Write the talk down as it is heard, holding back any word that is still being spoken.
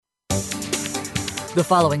The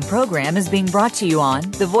following program is being brought to you on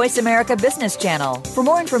the Voice America Business Channel. For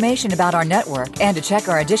more information about our network and to check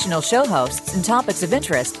our additional show hosts and topics of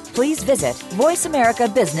interest, please visit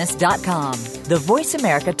voiceamericabusiness.com. The Voice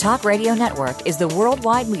America Talk Radio Network is the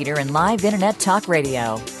worldwide leader in live Internet talk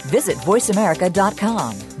radio. Visit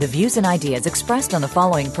voiceamerica.com. The views and ideas expressed on the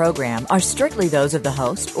following program are strictly those of the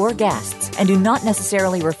host or guests and do not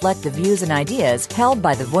necessarily reflect the views and ideas held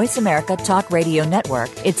by the Voice America Talk Radio Network,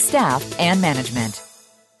 its staff, and management.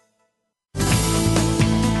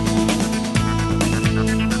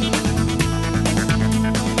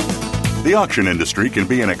 The auction industry can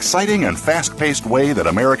be an exciting and fast-paced way that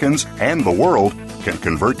Americans and the world can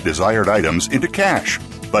convert desired items into cash.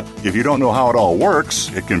 But if you don't know how it all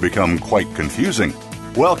works, it can become quite confusing.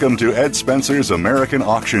 Welcome to Ed Spencer's American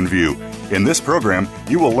Auction View. In this program,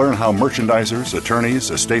 you will learn how merchandisers,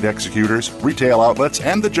 attorneys, estate executors, retail outlets,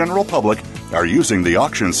 and the general public are using the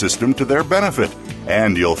auction system to their benefit.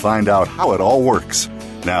 And you'll find out how it all works.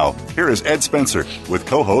 Now, here is Ed Spencer with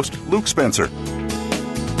co-host Luke Spencer.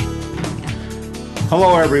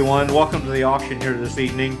 Hello, everyone. Welcome to the auction here this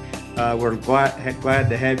evening. We're glad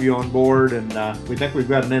to have you on board, and we think we've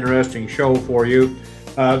got an interesting show for you.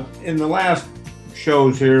 In the last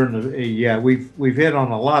shows here, we've hit on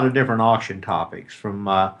a lot of different auction topics, from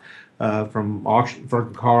auction for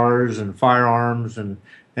cars and firearms and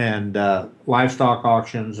livestock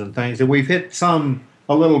auctions and things, and we've hit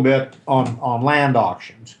a little bit on land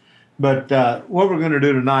auctions. But what we're going to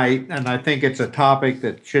do tonight, and I think it's a topic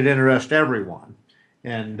that should interest everyone.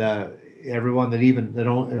 And everyone that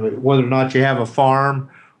don't, whether or not you have a farm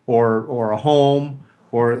or a home,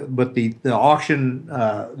 but the auction,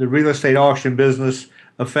 the real estate auction business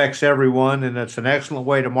affects everyone, and it's an excellent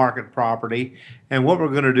way to market property. And what we're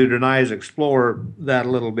going to do tonight is explore that a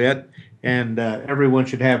little bit, and everyone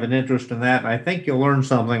should have an interest in that. And I think you'll learn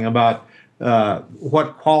something about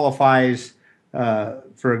what qualifies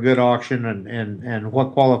for a good auction and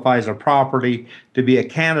what qualifies a property to be a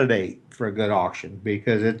candidate for a good auction,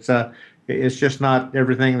 because it's just not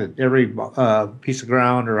everything that every piece of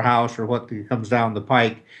ground or house or what comes down the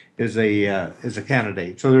pike is a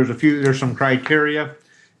candidate. So there's some criteria,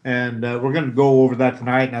 and we're going to go over that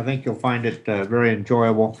tonight, and I think you'll find it very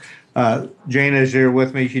enjoyable. Jana is here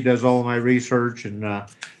with me. She does all of my research and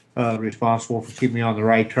responsible for keeping me on the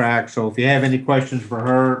right track. So if you have any questions for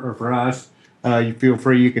her or for us, you feel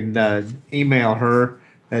free. You can email her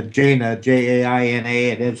at Jana, Jaina,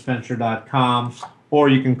 at edspencer.com, or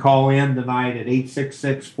you can call in tonight at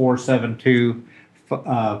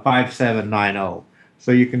 866-472-5790.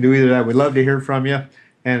 So you can do either that. We'd love to hear from you.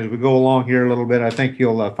 And as we go along here a little bit, I think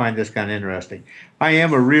you'll find this kind of interesting. I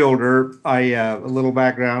am a realtor. A little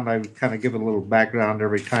background. I kind of give a little background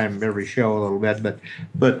every show a little bit.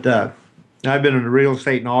 But I've been in the real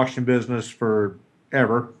estate and auction business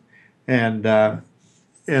forever, and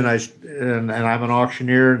I'm an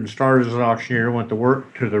auctioneer, and started as an auctioneer. Went to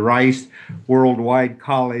work to the Rice Worldwide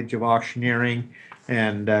College of Auctioneering,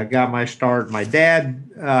 and got my start. My dad,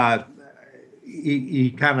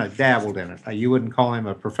 he kind of dabbled in it. You wouldn't call him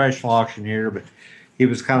a professional auctioneer, but he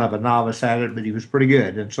was kind of a novice at it, but he was pretty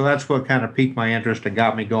good. And so that's what kind of piqued my interest and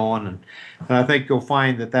got me going. And I think you'll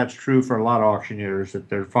find that that's true for a lot of auctioneers, that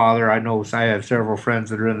their father, I have several friends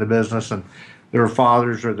that are in the business, and their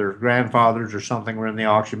fathers or their grandfathers or something were in the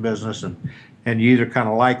auction business, and you either kind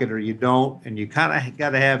of like it or you don't, and you kind of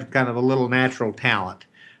got to have kind of a little natural talent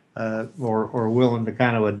or willing to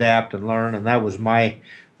kind of adapt and learn, and that's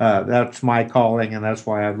my calling, and that's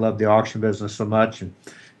why I've loved the auction business so much.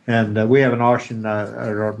 And we have an auction at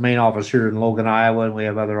our main office here in Logan, Iowa, and we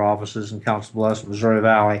have other offices in Council Bluffs, Missouri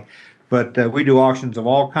Valley. But we do auctions of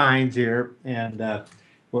all kinds here, and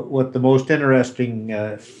what the most interesting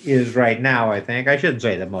is right now, I think, I shouldn't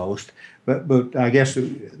say the most, but I guess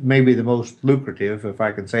maybe the most lucrative, if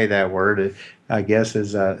I can say that word, I guess,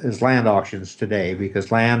 is land auctions today,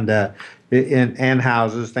 because land and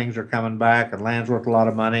houses, things are coming back, and land's worth a lot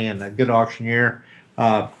of money, and a good auctioneer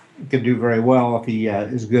can do very well if he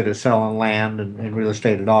is good at selling land and real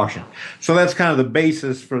estate at auction. So that's kind of the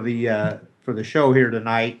basis for the show here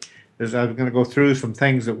tonight. Is I'm going to go through some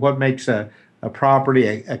things that what makes a property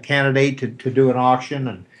a candidate to do an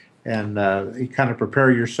auction, and you kind of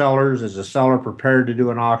prepare your sellers. Is a seller prepared to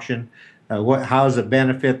do an auction? How does it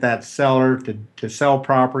benefit that seller to sell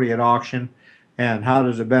property at auction? And how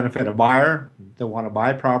does it benefit a buyer that want to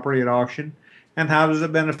buy property at auction? And how does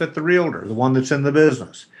it benefit the realtor, the one that's in the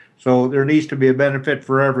business? So there needs to be a benefit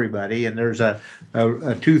for everybody, and there's a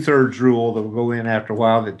 2/3 rule that will go in after a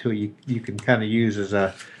while that you can kind of use as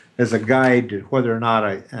as a guide to whether or not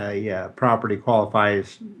a property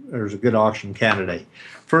qualifies or is a good auction candidate.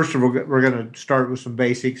 First of all, we're going to start with some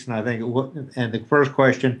basics, and I think, and the first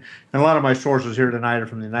question, and a lot of my sources here tonight are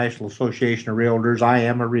from the National Association of Realtors. I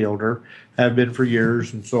am a realtor, have been for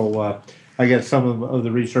years, and so I get some of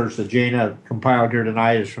the research that Jana compiled here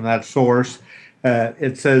tonight is from that source.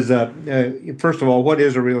 It says, first of all, what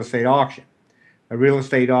is a real estate auction? A real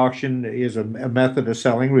estate auction is a method of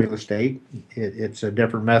selling real estate. It's a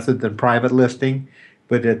different method than private listing,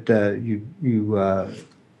 but you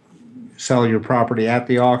sell your property at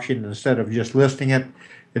the auction instead of just listing it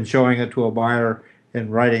and showing it to a buyer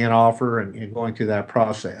and writing an offer and going through that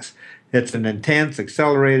process. It's an intense,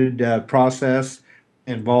 accelerated process.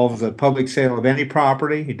 Involves a public sale of any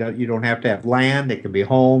property. You don't have to have land. It can be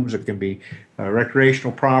homes. It can be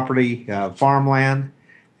recreational property, farmland,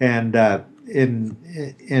 and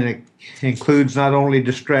it includes not only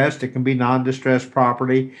distressed. It can be non-distressed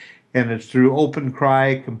property, and it's through open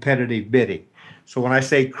cry competitive bidding. So when I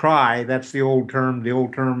say cry, that's the old term. The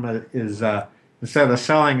old term is instead of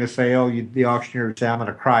selling a sale, the auctioneer would say, "I'm going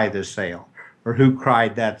to cry this sale," or "Who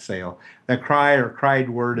cried that sale?" That cry or cried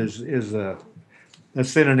word is a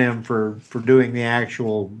synonym for doing the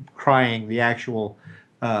actual crying, the actual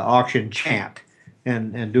auction chant,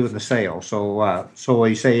 and doing the sale. So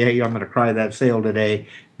you say, "Hey, I'm going to cry that sale today,"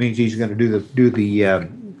 means he's going to do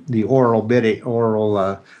the oral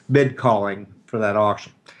bid calling for that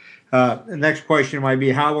auction. The next question might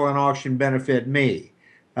be, how will an auction benefit me?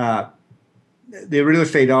 The real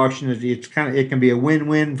estate auction it can be a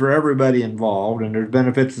win-win for everybody involved, and there's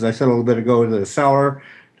benefits, as I said a little bit ago, to the seller,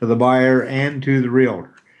 to the buyer, and to the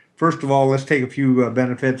realtor. First of all, let's take a few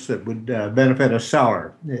benefits that would benefit a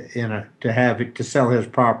seller to sell his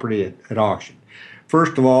property at auction.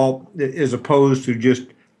 First of all, as opposed to just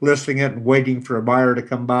listing it and waiting for a buyer to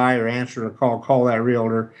come by or answer a call that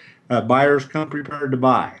realtor, buyers come prepared to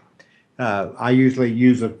buy. I usually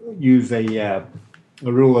use a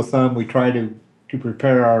rule of thumb. We try to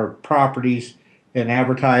prepare our properties and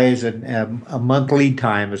advertise, and a month lead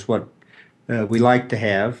time is what we like to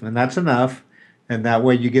have, and that's enough. And that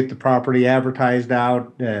way you get the property advertised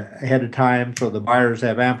out ahead of time, so the buyers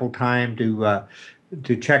have ample time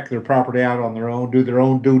to check their property out on their own, do their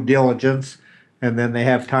own due diligence, and then they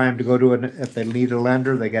have time to go to if they need a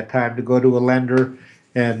lender, they got time to go to a lender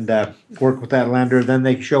and work with that lender. Then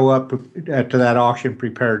they show up to that auction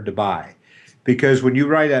prepared to buy, because when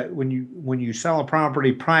you sell a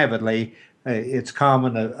property privately, it's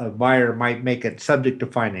common a buyer might make it subject to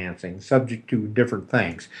financing, subject to different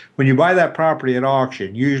things. When you buy that property at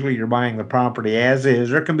auction, usually you're buying the property as is.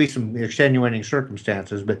 There can be some extenuating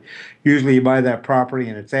circumstances, but usually you buy that property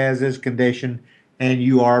in its as-is condition, and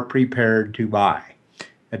you are prepared to buy.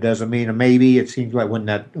 It doesn't mean a maybe. It seems like when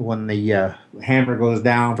the hammer goes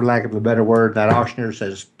down, for lack of a better word, that auctioneer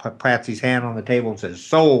pats his hand on the table and says,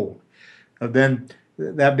 "Sold." Then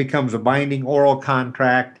that becomes a binding oral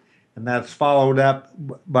contract, and that's followed up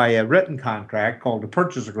by a written contract called a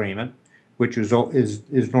purchase agreement, which is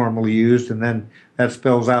normally used, and then that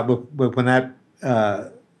spells out. But when that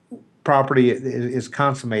property is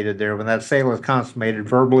consummated there, when that sale is consummated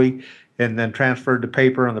verbally and then transferred to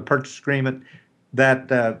paper on the purchase agreement,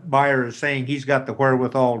 that buyer is saying he's got the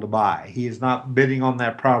wherewithal to buy. He is not bidding on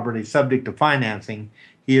that property subject to financing.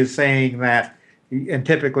 He is saying that, and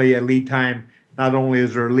typically a lead time, not only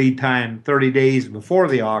is there a lead time 30 days before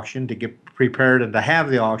the auction to get prepared and to have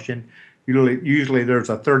the auction, usually there's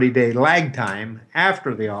a 30-day lag time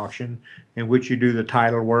after the auction in which you do the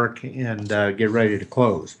title work and get ready to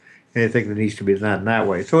close. Anything that needs to be done that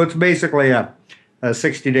way. So it's basically a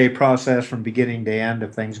 60-day process from beginning to end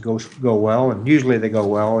if things go well, and usually they go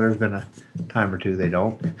well. There's been a time or two they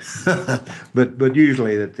don't, but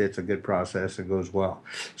usually it's a good process and goes well.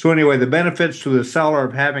 So anyway, the benefits to the seller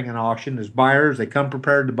of having an auction is buyers, they come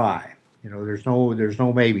prepared to buy. There's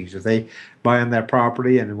no maybes. If they buy on that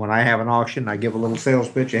property, and when I have an auction, I give a little sales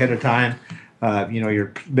pitch ahead of time.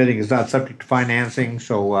 Your bidding is not subject to financing,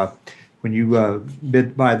 so when you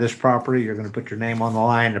buy this property, you're going to put your name on the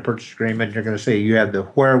line, the purchase agreement. You're going to say you have the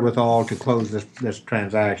wherewithal to close this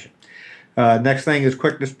transaction. Next thing is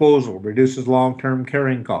quick disposal, reduces long-term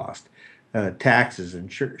carrying cost, taxes,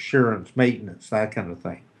 insurance, maintenance, that kind of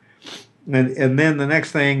thing. And then the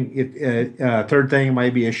next thing, third thing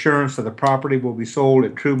might be assurance that the property will be sold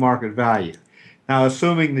at true market value. Now,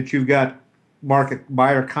 assuming that you've got market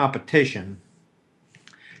buyer competition,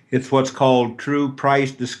 it's what's called true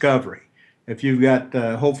price discovery. If you've got,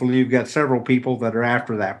 hopefully you've got several people that are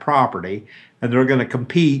after that property, and they're going to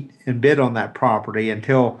compete and bid on that property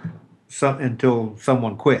until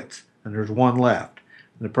someone quits, and there's one left.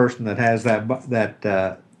 And the person that has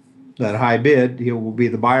that that high bid, he will be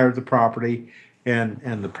the buyer of the property.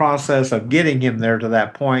 And the process of getting him there to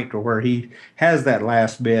that point or where he has that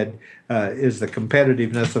last bid is the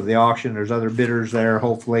competitiveness of the auction. There's other bidders there,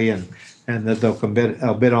 hopefully, and that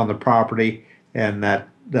they'll bid on the property, and that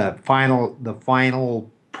the final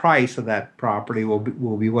price of that property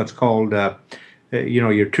will be what's called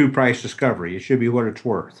your true price discovery. It should be what it's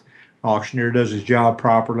worth. Auctioneer does his job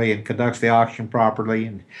properly and conducts the auction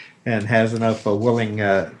properly, and has enough willing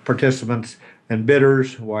participants and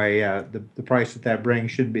bidders. Why the price that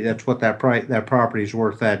brings should be, that's what that property is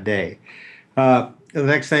worth that day. The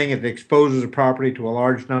next thing, it exposes a property to a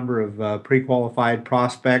large number of pre-qualified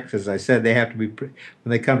prospects. As I said, they have to be when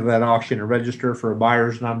they come to that auction and register for a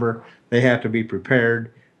buyer's number. They have to be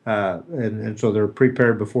prepared, and so they're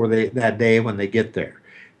prepared before that day when they get there.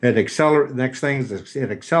 Next thing is it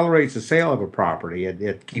accelerates the sale of a property.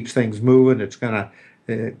 It keeps things moving. It's gonna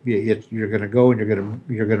you're going to go and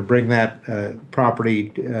you're going to bring that property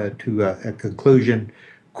to a conclusion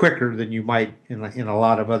quicker than you might in a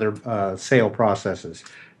lot of other sale processes,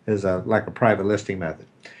 as like a private listing method.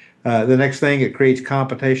 The next thing, it creates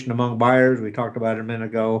competition among buyers. We talked about it a minute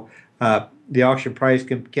ago. The auction price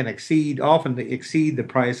can often exceed the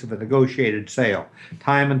price of a negotiated sale.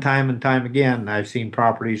 Time and time again, I've seen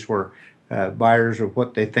properties where buyers are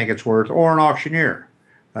what they think it's worth, or an auctioneer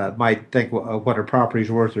might think what a property is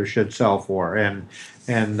worth or should sell for, and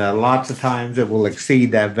lots of times it will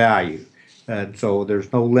exceed that value, and so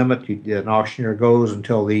there's no limit. An auctioneer goes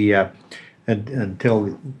until the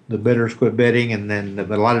bidders quit bidding, and then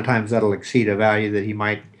but a lot of times that'll exceed a value that he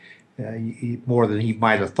might more than he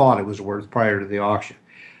might have thought it was worth prior to the auction.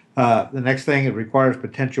 The next thing, it requires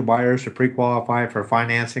potential buyers to pre-qualify for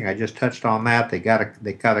financing. I just touched on that. They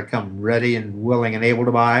gotta come ready and willing and able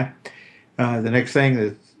to buy. The next thing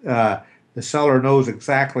is the seller knows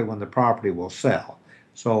exactly when the property will sell.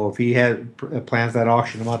 So if he plans that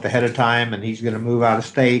auction a month ahead of time and he's going to move out of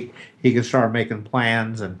state, he can start making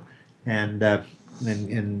plans and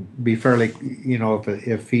be fairly,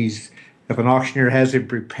 if an auctioneer has him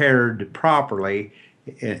prepared properly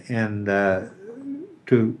and to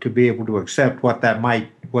be able to accept what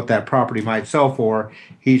that property might sell for,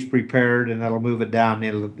 he's prepared, and that'll move it down.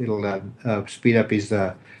 It'll speed up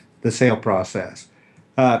the sale process.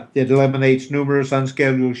 It eliminates numerous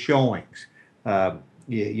unscheduled showings. It'll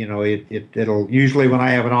usually, when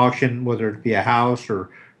I have an auction, whether it be a house or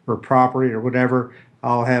property or whatever,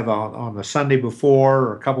 I'll have on the Sunday before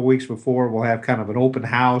or a couple weeks before, we'll have kind of an open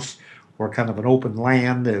house or kind of an open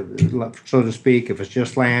land, so to speak. If it's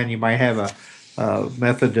just land, you might have a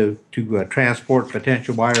method to transport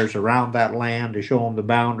potential buyers around that land to show them the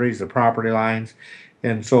boundaries, the property lines.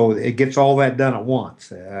 And so it gets all that done at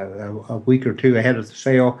once, a week or two ahead of the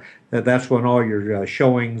sale. That's when all your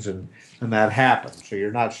showings and that happens. So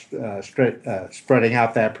you're not spreading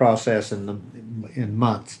out that process in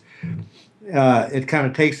months. It kind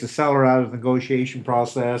of takes the seller out of the negotiation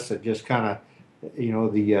process. It just kind of,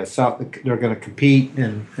 they're going to compete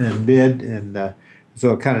and bid, and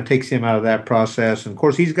so it kind of takes him out of that process. And of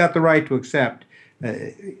course, he's got the right to accept.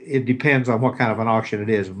 It depends on what kind of an auction it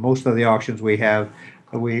is. Most of the auctions we have,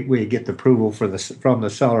 we get the approval from the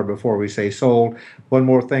seller before we say sold. One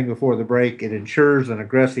more thing before the break: it ensures an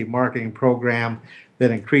aggressive marketing program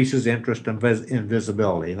that increases interest and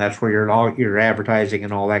visibility, and that's where your advertising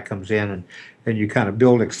and all that comes in, and you kind of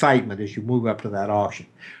build excitement as you move up to that auction.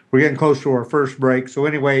 We're getting close to our first break, so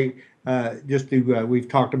anyway. We've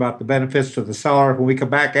talked about the benefits to the seller. When we come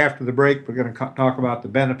back after the break, we're going to talk about the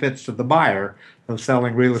benefits to the buyer of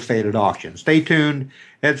selling real estate at auction. Stay tuned.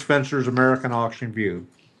 Ed Spencer's American Auction View.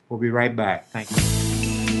 We'll be right back. Thank you.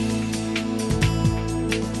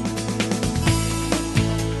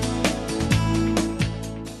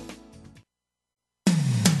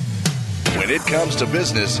 When it comes to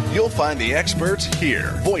business, you'll find the experts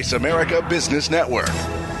here. Voice America Business Network.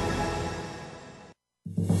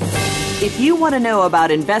 If you want to know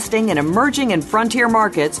about investing in emerging and frontier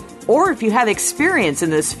markets, or if you have experience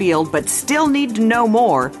in this field but still need to know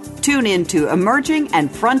more, tune in to Emerging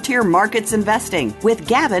and Frontier Markets Investing with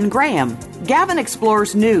Gavin Graham. Gavin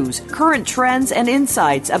explores news, current trends, and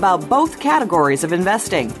insights about both categories of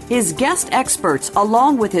investing. His guest experts,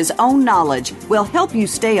 along with his own knowledge, will help you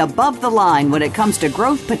stay above the line when it comes to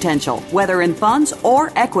growth potential, whether in funds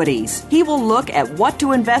or equities. He will look at what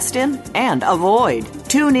to invest in and avoid.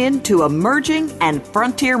 Tune in to Emerging and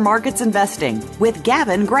Frontier Markets Investing with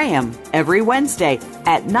Gavin Graham every Wednesday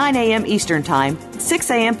at 9 a.m. Eastern Time, 6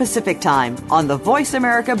 a.m. Pacific Time on the Voice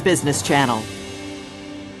America Business Channel.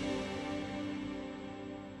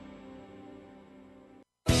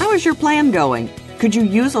 How is your plan going? Could you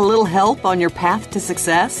use a little help on your path to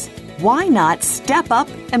success? Why not step up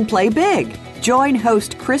and play big? Join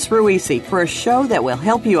host Chris Ruisi for a show that will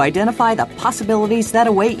help you identify the possibilities that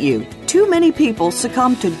await you. Too many people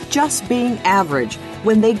succumb to just being average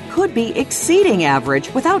when they could be exceeding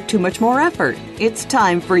average without too much more effort. It's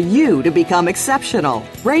time for you to become exceptional.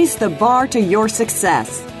 Raise the bar to your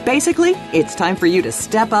success. Basically, it's time for you to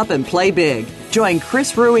step up and play big. Join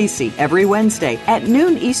Chris Ruisi every Wednesday at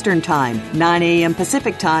noon Eastern Time, 9 a.m.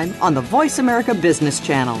 Pacific Time on the Voice America Business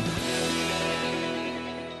Channel.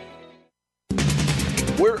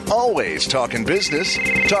 We're always talking business.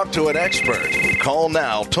 Talk to an expert. Call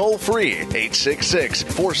now toll free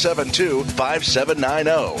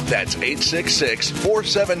 866-472-5790. That's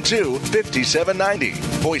 866-472-5790.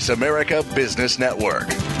 Voice America Business Network.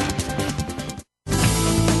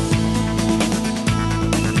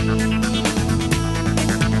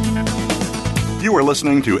 You are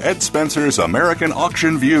listening to Ed Spencer's American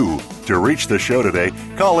Auction View. To reach the show today,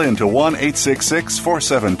 call in to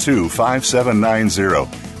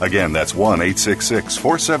 1-866-472-5790. Again, that's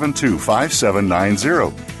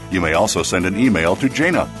 1-866-472-5790. You may also send an email to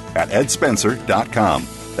Jana at edspencer.com.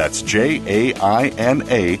 That's Jaina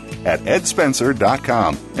at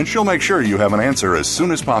edspencer.com, and she'll make sure you have an answer as soon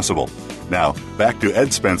as possible. Now, back to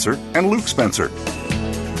Ed Spencer and Luke Spencer.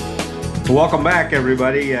 Welcome back,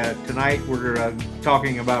 everybody. Tonight we're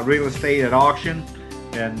talking about real estate at auction,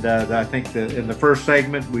 and I think in the first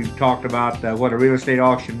segment we talked about what a real estate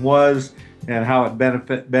auction was and how it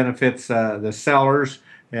benefits the sellers,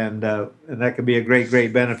 and that could be a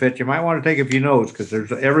great benefit. You might want to take a few notes because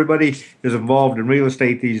everybody is involved in real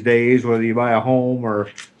estate these days, whether you buy a home or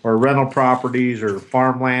rental properties or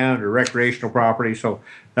farmland or recreational property. So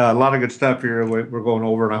a lot of good stuff here we're going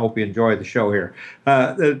over, and I hope you enjoy the show here.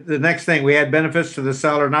 The next thing, we had benefits to the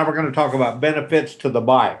seller. Now we're going to talk about benefits to the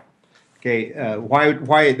buyer. Okay,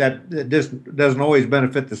 why that doesn't always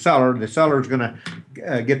benefit the seller. The seller is going to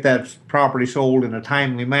get that property sold in a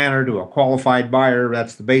timely manner to a qualified buyer.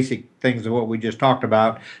 That's the basic things of what we just talked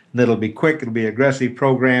about. And it'll be quick. It'll be an aggressive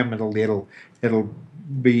program. It'll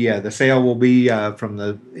be the sale will be from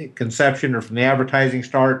the conception or from the advertising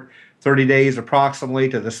start, 30 days approximately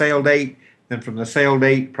to the sale date. Then from the sale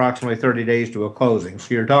date, approximately 30 days to a closing.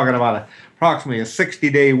 So you're talking about approximately a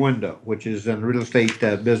 60-day window, which is in real estate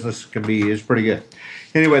business is pretty good.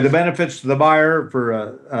 Anyway, the benefits to the buyer for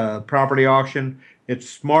a property auction: it's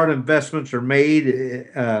smart investments are made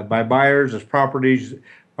by buyers as properties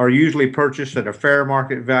are usually purchased at a fair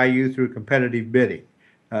market value through competitive bidding.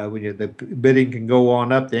 The bidding can go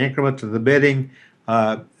on up. The increments of the bidding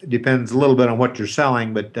depends a little bit on what you're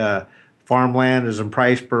selling, but farmland is in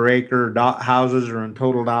price per acre. Houses are in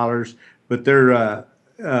total dollars, but there's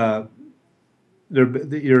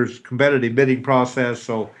competitive bidding process.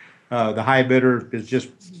 So the high bidder is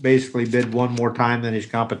just basically bid one more time than his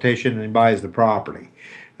competition and buys the property.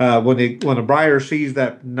 When a buyer sees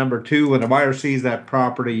that when a buyer sees that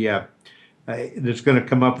property that's going to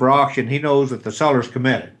come up for auction, he knows that the seller's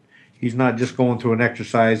committed. He's not just going through an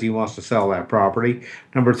exercise. He wants to sell that property.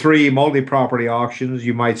 Number 3, multi-property auctions.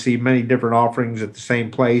 You might see many different offerings at the same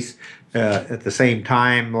place at the same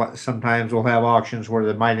time. Sometimes we'll have auctions where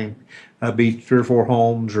there might be 3 or 4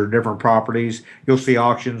 homes or different properties. You'll see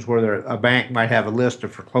auctions where a bank might have a list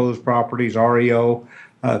of foreclosed properties, REO,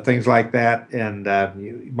 things like that, and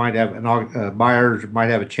you might have buyers might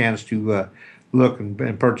have a chance to look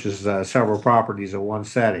and purchase several properties at one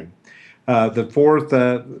setting. The fourth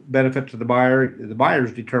benefit to the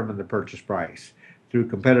buyers determine the purchase price through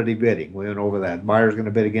competitive bidding. We went over that. Buyers going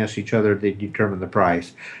to bid against each other. They determine the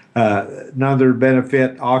price. Another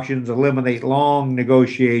benefit, auctions eliminate long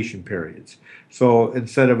negotiation periods. So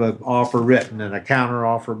instead of an offer written and a counter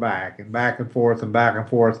offer back and forth,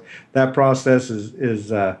 that process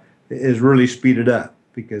is really speeded up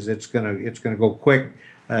because it's gonna go quick.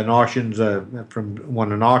 And auctions from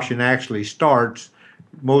when an auction actually starts,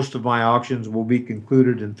 most of my auctions will be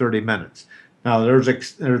concluded in 30 minutes. Now, there's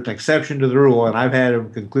an exception to the rule, and I've had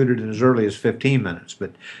them concluded in as early as 15 minutes.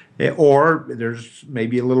 Or there's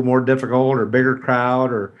maybe a little more difficult or bigger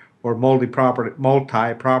crowd or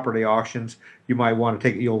multi-property auctions. You might want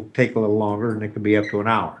to you'll take a little longer, and it can be up to an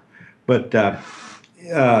hour. But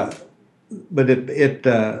it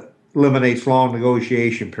eliminates long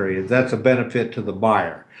negotiation periods. That's a benefit to the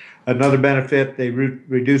buyer. Another benefit, they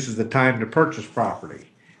reduces the time to purchase property.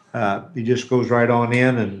 It just goes right on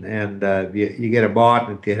in, and you get it bought,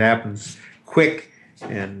 and it happens quick,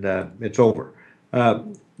 and it's over. The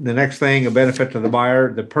next thing, a benefit to the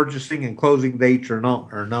buyer, the purchasing and closing dates are known.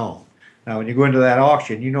 Now, when you go into that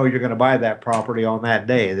auction, you know you're going to buy that property on that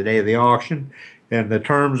day, the day of the auction, and the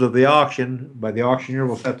terms of the auction, by the auctioneer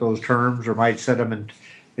will set those terms or might set them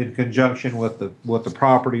in conjunction with the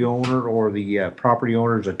property owner or the property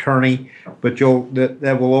owner's attorney, but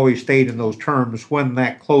that will always state in those terms when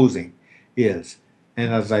that closing is.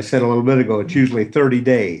 And as I said a little bit ago, it's usually 30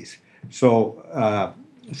 days. So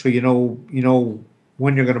you know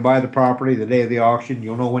when you're going to buy the property, the day of the auction.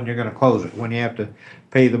 You'll know when you're going to close it, when you have to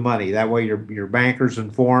pay the money. That way, your banker's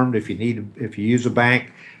informed if you use a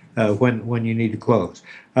bank when you need to close.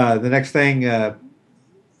 The next thing.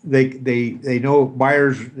 They know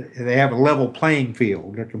buyers, they have a level playing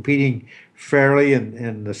field. They're competing fairly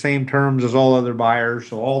in the same terms as all other buyers,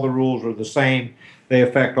 so all the rules are the same. They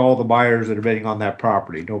affect all the buyers that are bidding on that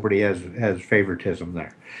property. Nobody has favoritism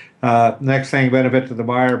there. Next thing, benefit to the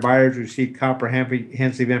buyer. Buyers receive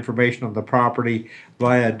comprehensive information on the property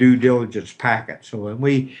via due diligence packet. So when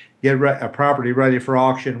we get a property ready for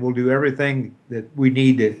auction, we'll do everything that we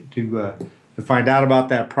need to find out about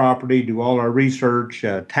that property, do all our research,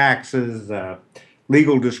 taxes,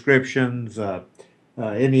 legal descriptions,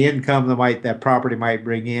 any income that property might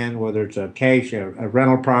bring in, whether it's a cash, a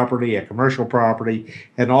rental property, a commercial property,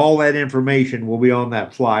 and all that information will be on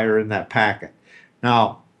that flyer in that packet.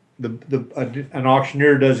 Now, an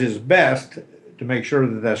auctioneer does his best to make sure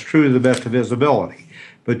that that's true to the best of his ability.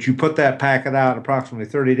 But you put that packet out approximately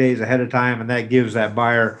 30 days ahead of time, and that gives that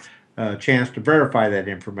buyer a chance to verify that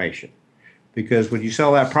information. Because when you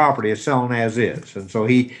sell that property, it's selling as is. And so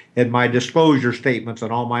in my disclosure statements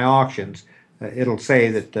on all my auctions, it'll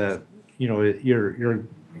say that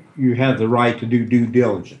you have the right to do due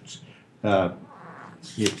diligence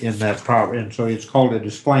in that property. And so it's called a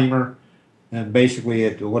disclaimer. And basically,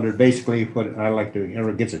 what I like to,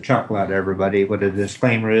 it gets a chuckle out of everybody. What a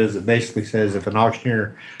disclaimer is, it basically says if an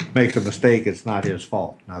auctioneer makes a mistake, it's not his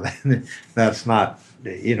fault. Now that's not,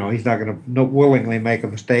 he's not going to willingly make a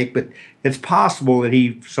mistake, but it's possible that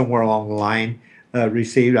he somewhere along the line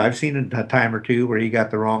received. I've seen a time or two where he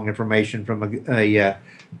got the wrong information from a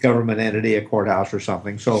government entity, a courthouse or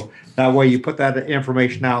something. So that way, you put that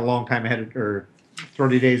information out a long time ahead or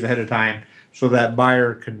 30 days ahead of time, so that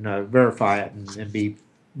buyer can verify it and be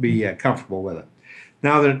comfortable with it.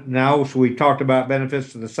 So we talked about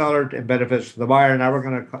benefits to the seller and benefits to the buyer. Now we're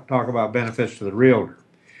going to talk about benefits to the realtor.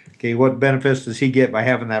 Okay, what benefits does he get by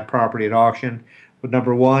having that property at auction? Well,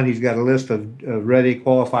 number one, he's got a list of ready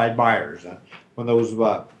qualified buyers. When those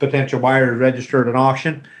potential buyers register at an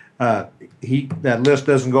auction, that list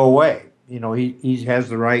doesn't go away. He has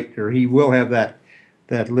the right, or he will have that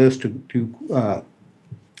list to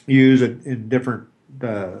use it in different,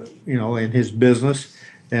 in his business.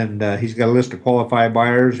 And he's got a list of qualified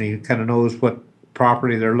buyers, and he kind of knows what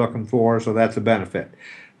property they're looking for, so that's a benefit.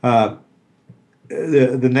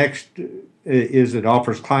 The next is it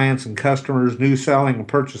offers clients and customers new selling and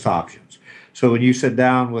purchase options. So when you sit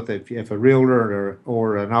down with if a realtor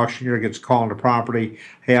or an auctioneer gets a call on the property,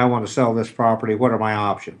 hey, I want to sell this property, what are my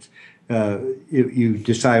options? You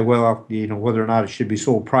decide, whether or not it should be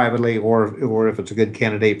sold privately or if it's a good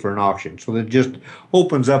candidate for an auction. So that just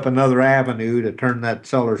opens up another avenue to turn that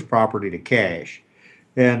seller's property to cash.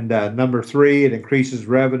 And number three, it increases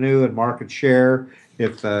revenue and market share.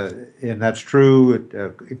 And that's true, it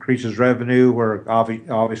increases revenue where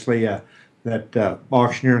obviously that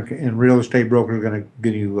auctioneer and real estate broker are going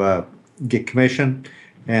to get commission.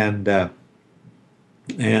 And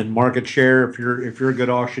market share, if you're a good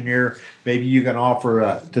auctioneer, maybe you can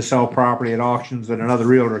offer to sell property at auctions that another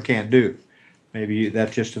realtor can't do. Maybe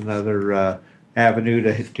that's just another avenue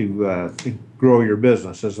to grow your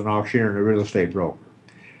business as an auctioneer and a real estate broker.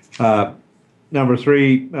 Number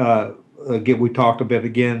three, we talked a bit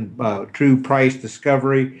again, true price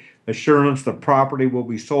discovery, assurance the property will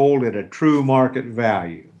be sold at a true market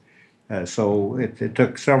value. So it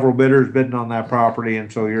took several bidders bidding on that property,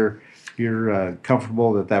 and so you're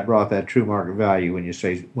comfortable that brought that true market value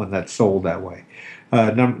when that's sold that way.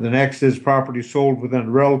 The next is property sold within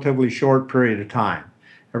a relatively short period of time.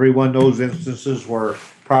 Everyone knows instances where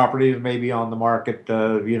property may be on the market,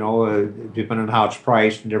 depending on how it's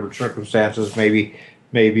priced in different circumstances, maybe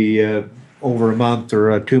over a month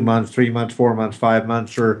or 2 months, 3 months, 4 months, 5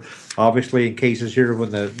 months, or obviously in cases here when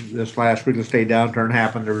this last real estate downturn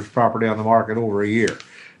happened, there was property on the market over a year.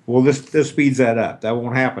 Well, this speeds that up. That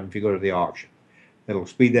won't happen if you go to the auction. It'll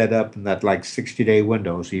speed that up in that 60-day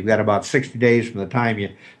window. So you've got about 60 days from the time you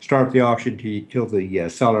start the auction till the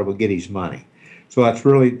seller will get his money. So that's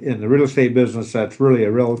really, in the real estate business, that's really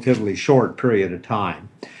a relatively short period of time.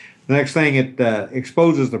 The next thing, it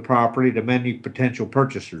exposes the property to many potential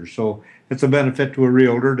purchasers. So it's a benefit to a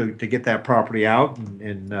realtor to get that property out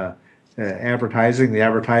and advertising. The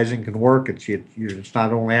advertising can work. It's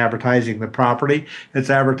not only advertising the property, it's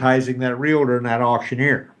advertising that realtor and that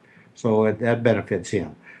auctioneer. So that benefits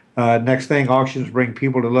him. Next thing, auctions bring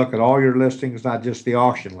people to look at all your listings, not just the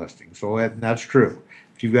auction listing. So that's true.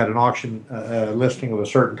 If you've got an auction listing of a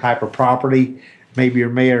certain type of property, maybe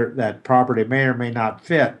that property may or may not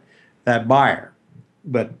fit that buyer.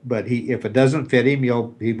 But if it doesn't fit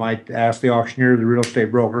him, he might ask the auctioneer, the real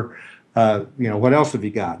estate broker, what else have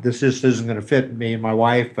you got? This just isn't going to fit me and my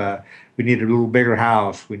wife. We need a little bigger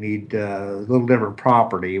house. We need a little different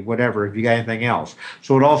property, whatever. If you got anything else,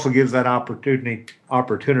 so it also gives that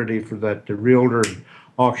opportunity for the realtor and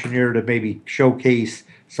auctioneer to maybe showcase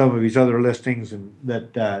some of his other listings and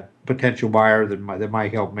that potential buyer that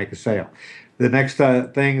might help make a sale. The next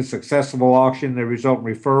thing is successful auction. They result in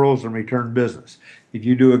referrals and return business. If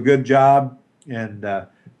you do a good job and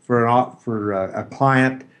for a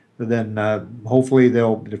client, then hopefully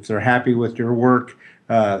if they're happy with your work,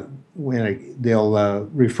 they'll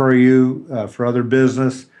refer you for other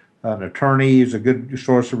business. An attorney is a good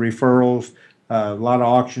source of referrals. A lot of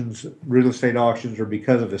auctions, real estate auctions, are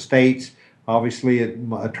because of estates. Obviously,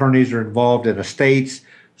 attorneys are involved in estates,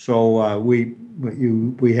 so we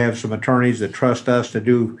have some attorneys that trust us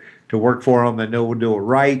to work for them. They know we'll do it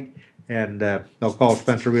right, and they'll call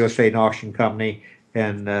Spencer Real Estate and Auction Company,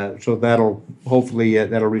 and so that'll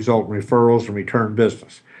result in referrals and return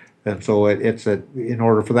business. And so in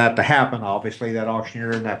order for that to happen, obviously that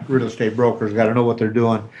auctioneer and that real estate broker's got to know what they're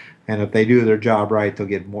doing, and if they do their job right, they'll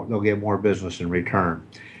get more business in return.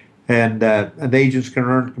 And agents can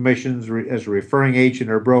earn commissions as a referring agent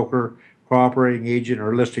or broker, cooperating agent,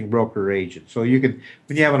 or listing broker or agent. So when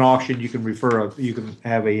you have an auction, you can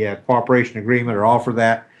have a cooperation agreement or offer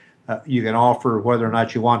that. You can offer whether or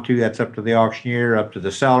not you want to. That's up to the auctioneer, up to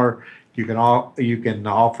the seller. You can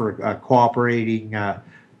offer a cooperating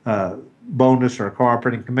bonus or a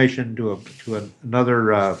cooperating commission to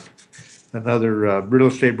another real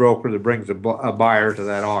estate broker that brings a buyer to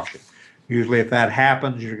that auction. Usually, if that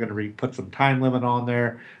happens, you're going to put some time limit on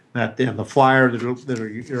there. That in the flyer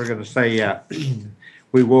you're going to say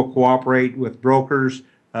we will cooperate with brokers.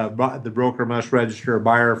 The broker must register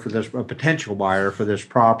a potential buyer for this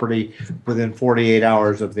property within 48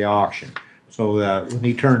 hours of the auction. So when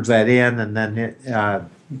he turns that in, and then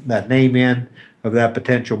that name in of that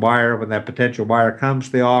potential buyer, when that potential buyer comes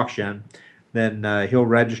to the auction, then he'll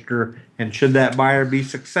register. And should that buyer be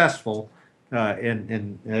successful,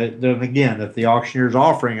 and then again, if the auctioneer is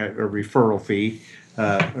offering a referral fee,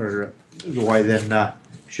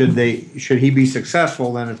 should he be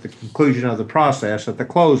successful, then at the conclusion of the process, at the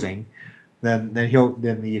closing, then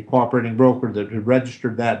the cooperating broker that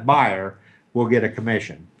registered that buyer will get a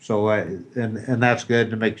commission. So and that's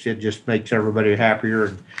good. It just makes everybody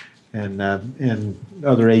happier, and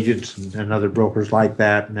other agents and other brokers like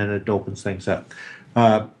that, and then it opens things up.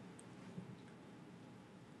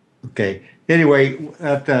 Okay. Anyway,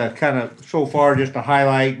 that kind of so far just a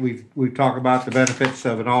highlight. We've talked about the benefits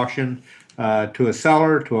of an auction to a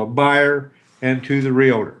seller, to a buyer, and to the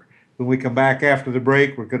realtor. When we come back after the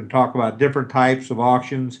break, we're going to talk about different types of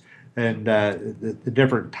auctions and the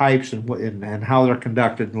different types and how they're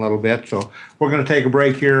conducted in a little bit. So we're going to take a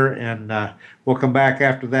break here, and we'll come back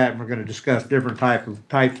after that, and we're going to discuss different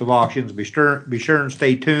types of auctions. Be sure and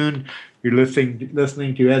stay tuned. You're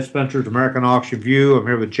listening to Ed Spencer's American Auction View. I'm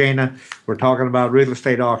here with Jana. We're talking about real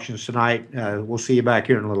estate auctions tonight. We'll see you back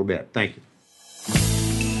here in a little bit. Thank you.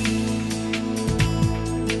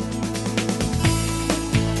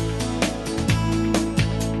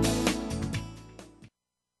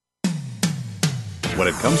 When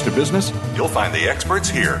it comes to business, you'll find the experts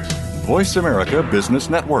here. Voice America Business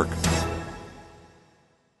Network.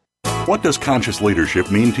 What does conscious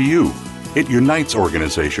leadership mean to you? It unites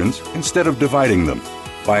organizations instead of dividing them.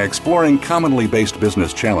 By exploring commonly based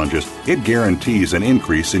business challenges, it guarantees an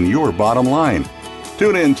increase in your bottom line.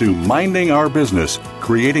 Tune in to Minding Our Business,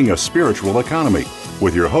 Creating a Spiritual Economy,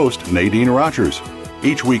 with your host, Nadine Rogers.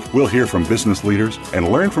 Each week, we'll hear from business leaders and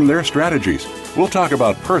learn from their strategies. We'll talk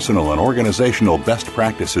about personal and organizational best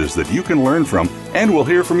practices that you can learn from, and we'll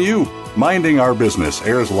hear from you. Minding Our Business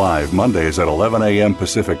airs live Mondays at 11 a.m.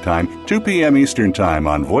 Pacific Time, 2 p.m. Eastern Time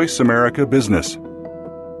on Voice America Business.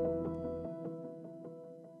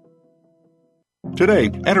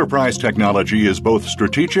 Today, enterprise technology is both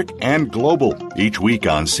strategic and global. Each week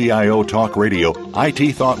on CIO Talk Radio,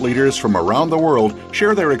 IT thought leaders from around the world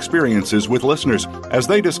share their experiences with listeners as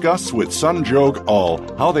they discuss with Sanjog Aul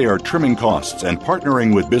how they are trimming costs and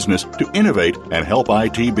partnering with business to innovate and help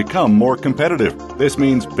IT become more competitive. This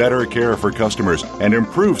means better care for customers and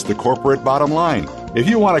improves the corporate bottom line. If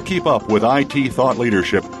you want to keep up with IT thought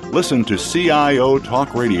leadership, Listen to CIO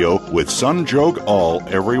Talk Radio with Sanjog Aul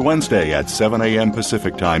every Wednesday at 7 a.m.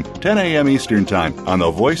 Pacific Time, 10 a.m. Eastern Time on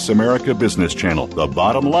the Voice America Business Channel, the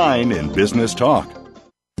bottom line in business talk.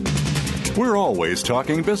 We're always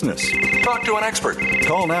talking business. Talk to an expert.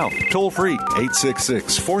 Call now, toll free,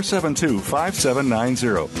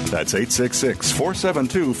 866-472-5790. That's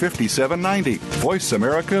 866-472-5790. Voice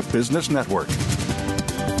America Business Network.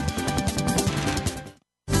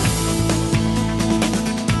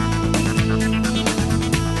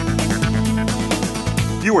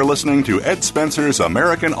 You are listening to Ed Spencer's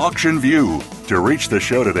American Auction View. To reach the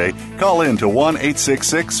show today, call in to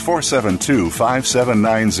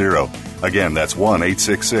 1-866-472-5790. Again, that's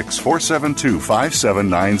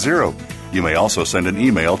 1-866-472-5790. You may also send an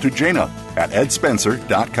email to Jana at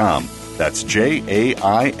edspencer.com. That's Jaina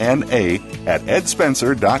at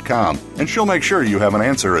edspencer.com, and she'll make sure you have an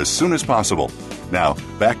answer as soon as possible. Now,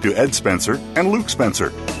 back to Ed Spencer and Luke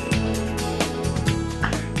Spencer.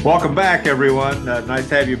 Welcome back, everyone. Nice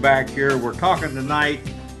to have you back here. We're talking tonight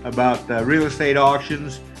about real estate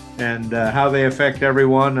auctions and how they affect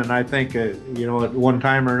everyone. And I think, at one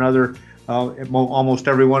time or another, almost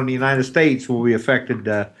everyone in the United States will be affected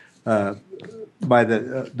by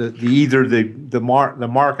either the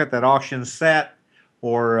market that auctions set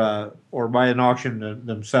or by an auction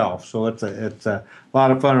themselves. So it's a lot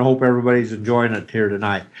of fun. I hope everybody's enjoying it here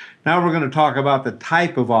tonight. Now we're going to talk about the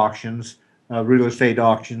type of auctions. Real estate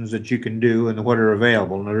auctions that you can do and what are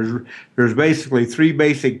available. Now, there's basically three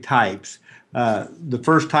basic types. The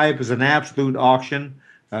first type is an absolute auction.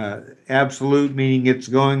 Absolute meaning it's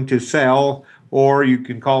going to sell, or you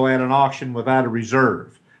can call that an auction without a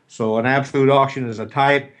reserve. So an absolute auction is a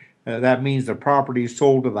type. That means the property is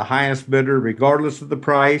sold to the highest bidder regardless of the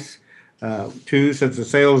price. Two, since the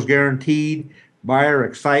sale is guaranteed, buyer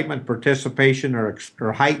excitement, participation are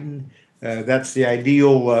heightened. That's the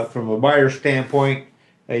ideal from a buyer's standpoint.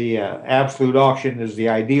 A absolute auction is the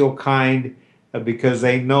ideal kind because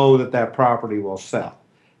they know that property will sell.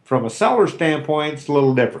 From a seller's standpoint, it's a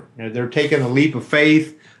little different. They're taking a leap of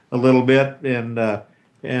faith a little bit, and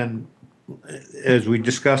as we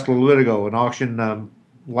discussed a little bit ago, an auction a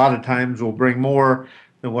lot of times will bring more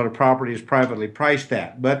than what a property is privately priced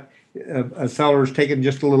at. But a seller is taking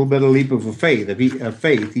just a little bit of leap of faith.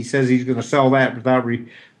 He says he's going to sell that without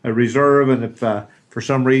a reserve, and if for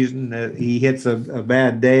some reason he hits a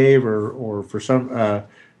bad day, or for some,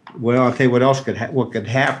 well, I'll tell you what else what could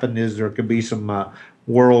happen is there could be some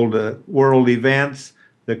world events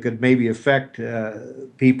that could maybe affect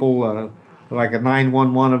people, like a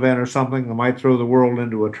 911 event or something that might throw the world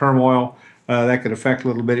into a turmoil. That could affect a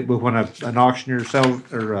little bit. But when an auctioneer sells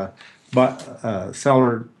or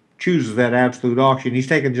seller chooses that absolute auction, he's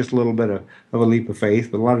taking just a little bit of a leap of faith.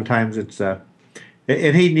 But a lot of times it's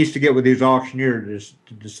and he needs to get with his auctioneer to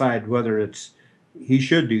decide whether he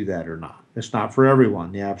should do that or not. It's not for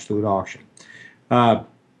everyone, the absolute auction. The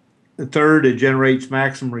third, it generates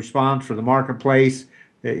maximum response for the marketplace.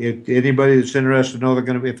 If anybody that's interested to know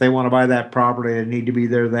if they want to buy that property, they need to be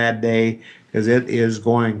there that day because it is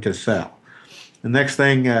going to sell. The next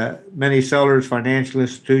thing, many sellers, financial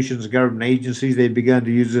institutions, government agencies, they've begun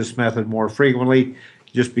to use this method more frequently.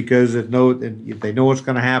 Just because if they know what's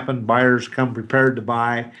going to happen, buyers come prepared to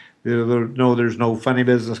buy. They know there's no funny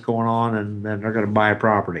business going on, and they're going to buy a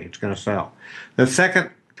property. It's going to sell. The second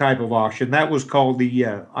type of auction, that was called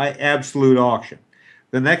the absolute auction.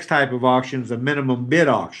 The next type of auction is a minimum bid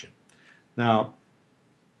auction. Now,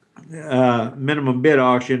 minimum bid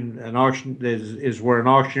auction, an auction is where an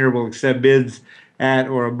auctioneer will accept bids at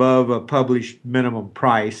or above a published minimum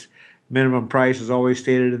price. Minimum price is always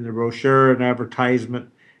stated in the brochure and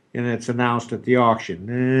advertisement, and it's announced at the auction.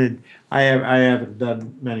 And I haven't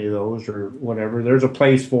done many of those or whatever. There's a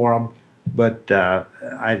place for them, but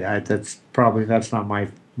that's not my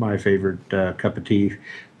favorite cup of tea,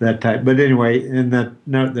 that type. But anyway, and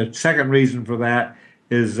the second reason for that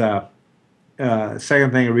is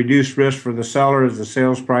second thing, a reduced risk for the seller is the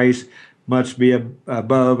sales price must be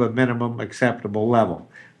above a minimum acceptable level.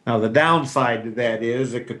 Now, the downside to that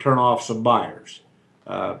is it could turn off some buyers.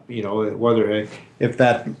 Whether if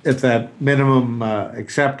that minimum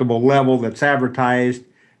acceptable level that's advertised,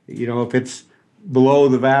 if it's below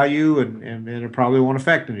the value, and it probably won't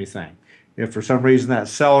affect anything. If for some reason that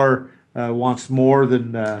seller wants more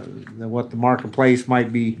than what the marketplace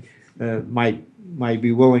might be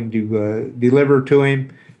willing to deliver to him,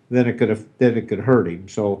 then it could hurt him.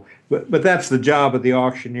 So, but that's the job of the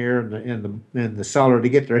auctioneer and the seller to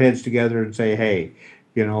get their heads together and say, hey,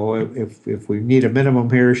 if we need a minimum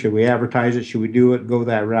here, should we advertise it? Should we do it? Go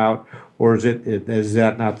that route, or is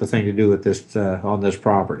that not the thing to do with this on this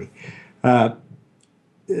property?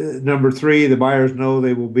 number three, the buyers know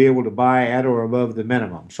they will be able to buy at or above the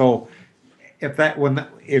minimum. So that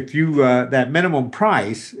minimum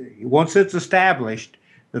price, once it's established,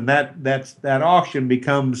 then that auction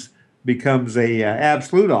becomes a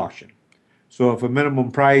absolute auction. So if a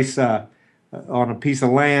minimum price on a piece of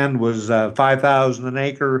land was $5,000 an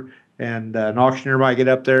acre, and an auctioneer might get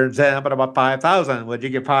up there and say, "But about 5,000. Would you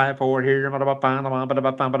get 5 for it here? But about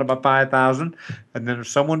 5,000." And then if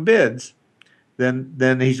someone bids,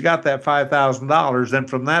 then he's got that $5,000. Then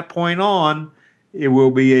from that point on, it will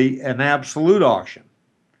be an absolute auction.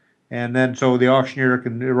 And then so the auctioneer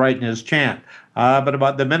can write in his chant, but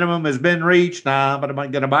about the minimum has been reached now, but I'm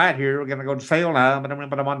going to buy it here. We're going to go to sale now, but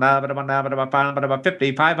about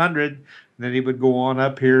 50, 500. And then he would go on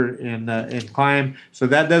up here and climb. So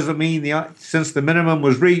that doesn't mean since the minimum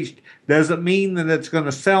was reached, doesn't mean that it's going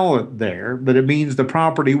to sell it there, but it means the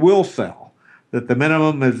property will sell. That the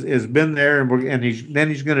minimum has been there, and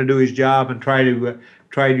he's going to do his job and try to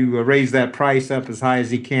raise that price up as high as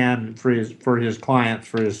he can for his clients,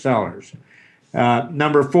 for his sellers.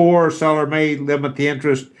 Number 4, seller may limit the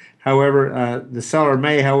interest. However, the seller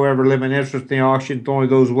may, however, limit interest in the auction to only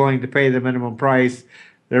those willing to pay the minimum price.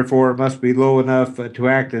 Therefore, it must be low enough to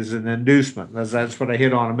act as an inducement. That's what I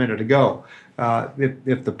hit on a minute ago.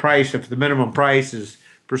 If the minimum price is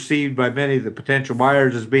perceived by many of the potential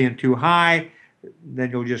buyers as being too high, then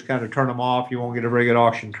you'll just kind of turn them off. You won't get a very good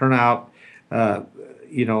auction turnout.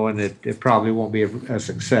 And it probably won't be a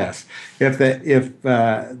success. If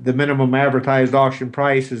the minimum advertised auction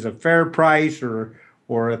price is a fair price or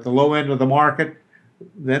at the low end of the market,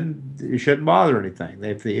 then you shouldn't bother anything.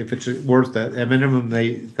 If it's worth a minimum,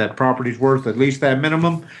 that property's worth at least that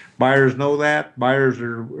minimum. Buyers know that. Buyers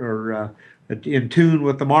are in tune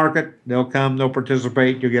with the market. They'll come. They'll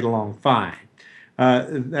participate. You'll get along fine.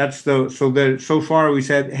 So far we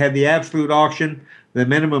had the absolute auction, the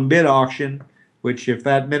minimum bid auction, which if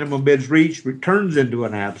that minimum bid's reached, turns into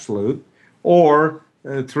an absolute, or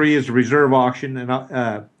 3 is a reserve auction,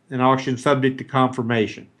 an auction subject to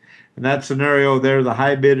confirmation. In that scenario, there the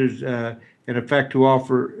high bid is in effect to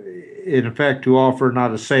offer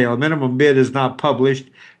not a sale. A minimum bid is not published,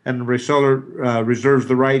 and the reseller reserves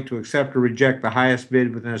the right to accept or reject the highest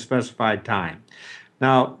bid within a specified time.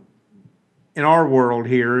 Now, in our world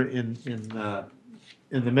here in the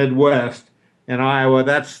Midwest, in Iowa,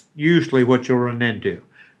 that's usually what you'll run into.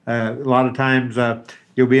 A lot of times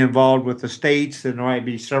you'll be involved with the states, and there might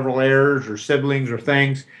be several heirs or siblings or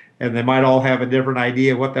things, and they might all have a different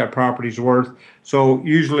idea of what that property's worth. So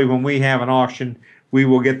usually when we have an auction, we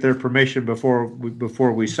will get their permission before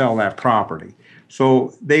we sell that property.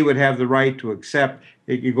 So they would have the right to accept.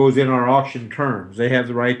 It goes in our auction terms. They have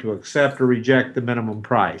the right to accept or reject the minimum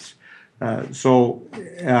price. But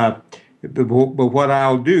what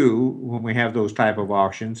I'll do when we have those type of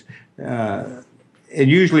auctions, and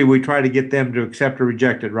usually we try to get them to accept or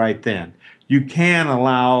reject it right then. You can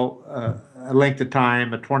allow a length of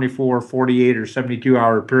time, a 24, 48, or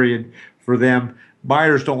 72-hour period for them.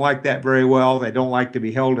 Buyers don't like that very well. They don't like to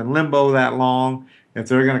be held in limbo that long. If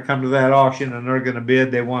they're going to come to that auction and they're going to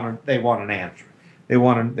bid, they want an answer. They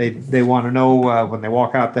want to know when they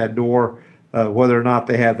walk out that door whether or not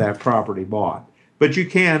they have that property bought. But you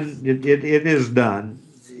can, it is done,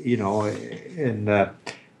 and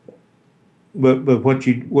but what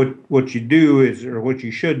you do is, or what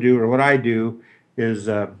you should do, or what I do is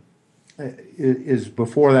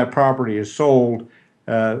before that property is sold,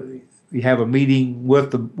 you have a meeting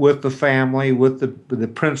with the family, with the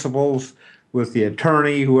principals, with the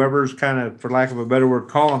attorney, whoever's kind of, for lack of a better word,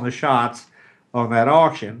 calling the shots on that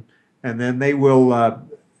auction, and then they will.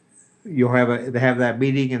 You'll have that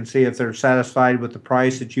meeting and see if they're satisfied with the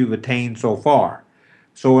price that you've attained so far.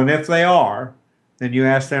 So, and if they are, then you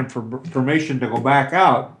ask them for permission to go back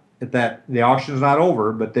out. The auction's not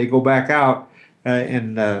over, but they go back out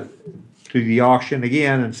to the auction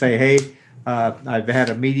again and say, "Hey, I've had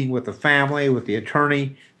a meeting with the family, with the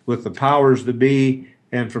attorney, with the powers that be,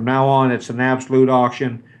 and from now on, it's an absolute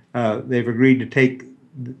auction. They've agreed to take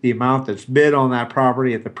the amount that's bid on that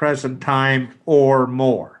property at the present time or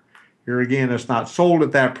more." Here again, it's not sold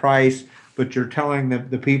at that price, but you're telling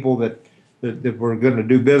the people that we're going to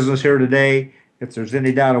do business here today. If there's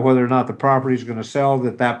any doubt of whether or not the property is going to sell,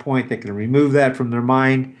 at that point they can remove that from their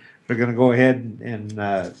mind. They're going to go ahead and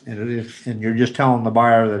you're just telling the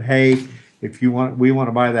buyer that, hey, we want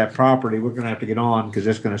to buy that property, we're going to have to get on because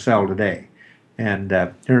it's going to sell today. And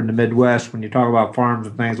here in the Midwest, when you talk about farms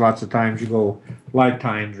and things, lots of times you go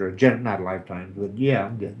lifetimes or not lifetimes, but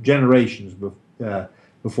generations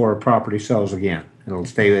before a property sells again. It'll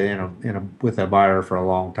stay with a buyer for a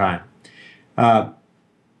long time.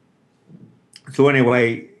 So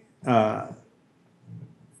anyway,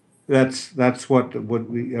 that's what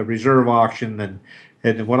would be a reserve auction,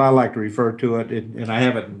 and what I like to refer to it, and I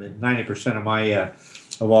have it in 90% of my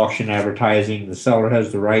of auction advertising. The seller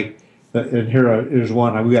has the right. And here's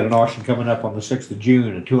one. We got an auction coming up on the 6th of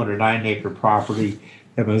June, a 209-acre property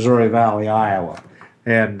in Missouri Valley, Iowa.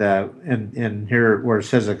 And here where it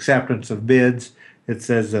says acceptance of bids, it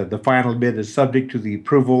says the final bid is subject to the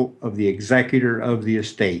approval of the executor of the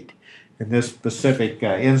estate. In this specific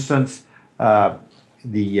instance, in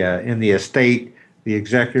the estate, the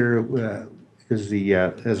executor is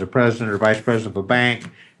a president or vice president of a bank,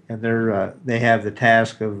 and they have the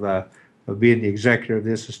task of being the executor of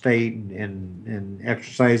this estate and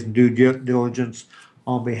exercising due diligence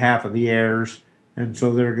on behalf of the heirs, and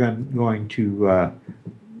so they're going to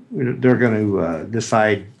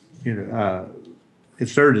decide.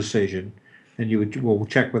 It's their decision, and we'll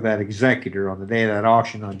check with that executor on the day of that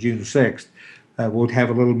auction on June 6th. We'll have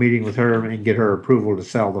a little meeting with her and get her approval to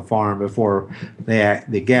sell the farm before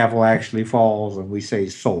the gavel actually falls and we say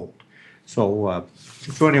sold. So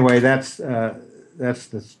anyway, that's the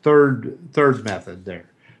third method there.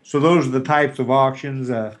 So those are the types of auctions.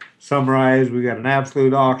 Summarized, we got an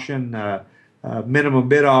absolute auction, a minimum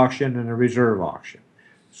bid auction, and a reserve auction.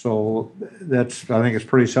 So I think it's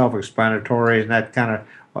pretty self-explanatory, and that kind of,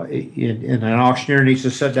 an auctioneer needs to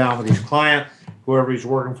sit down with his client, whoever he's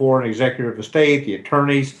working for, an executive of the state, the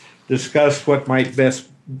attorneys, discuss what might best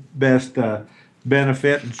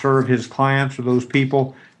benefit and serve his clients or those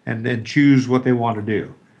people, and then choose what they want to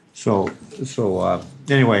do. So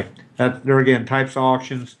anyway, there again, types of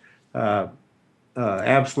auctions,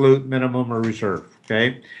 absolute, minimum, or reserve.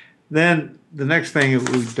 Okay. Then the next thing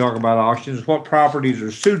we talk about auctions is what properties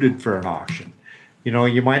are suited for an auction.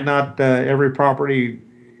 You might not every property,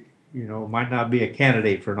 might not be a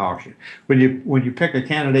candidate for an auction. When you pick a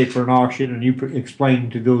candidate for an auction and you explain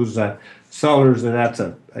to those sellers that that's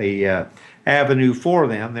a avenue for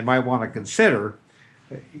them, they might want to consider.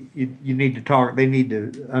 You need to talk. They need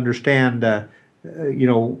to understand.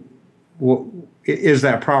 Is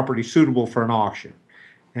that property suitable for an auction?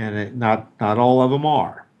 And not all of them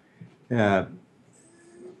are.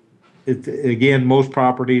 Again, most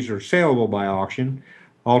properties are saleable by auction.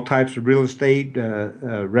 All types of real estate,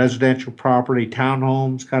 residential property,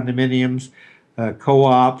 townhomes, condominiums,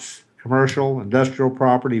 co-ops, commercial, industrial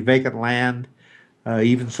property, vacant land,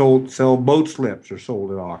 even sell boat slips are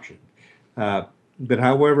sold at auction. But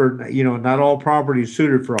however, not all property is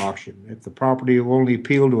suited for auction. If the property will only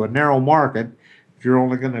appeal to a narrow market, if you're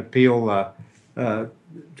only going to appeal to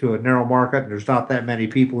a narrow market, and there's not that many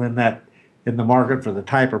people in the market for the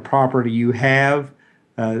type of property you have,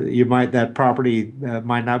 that property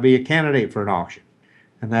might not be a candidate for an auction.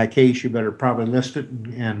 In that case, you better probably list it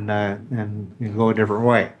and go a different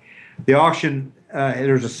way. The auction,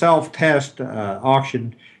 there's a self-test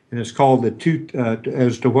auction, and it's called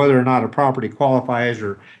as to whether or not a property qualifies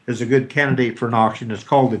or is a good candidate for an auction. It's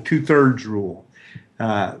called the 2/3 rule.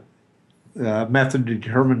 Method to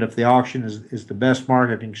determine if the auction is the best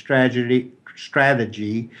marketing strategy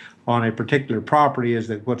on a particular property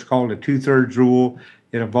is what's called a 2/3 rule.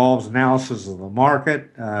 It involves analysis of the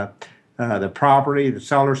market, the property, the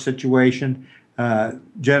seller situation.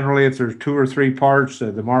 Generally, if there's 2 or 3 parts,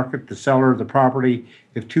 the market, the seller, the property,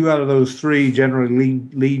 if 2 out of those 3 generally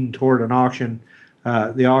lean toward an auction,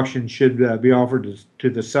 the auction should be offered to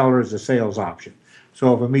the seller as a sales option.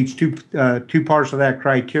 So if it meets two parts of that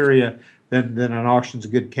criteria, then an auction's a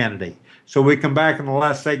good candidate. So we come back in the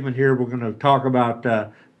last segment here. We're going to talk about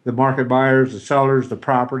the market buyers, the sellers, the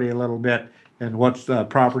property a little bit, and what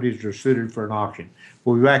properties are suited for an auction.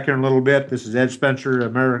 We'll be back here in a little bit. This is Ed Spencer's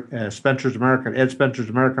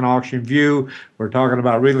American Auction View. We're talking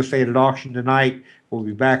about real estate at auction tonight. We'll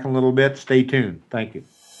be back in a little bit. Stay tuned. Thank you.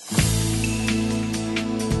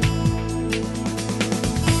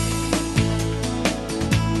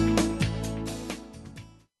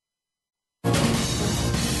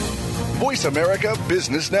 Voice America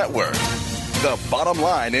Business Network, the bottom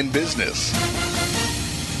line in business.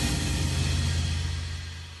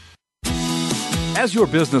 As your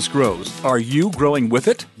business grows, are you growing with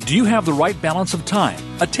it? Do you have the right balance of time,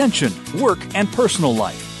 attention, work, and personal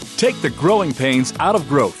life? Take the growing pains out of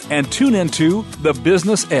growth and tune into The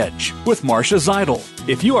Business Edge with Marcia Zeidel.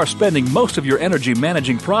 If you are spending most of your energy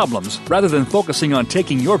managing problems rather than focusing on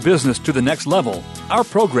taking your business to the next level, our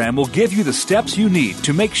program will give you the steps you need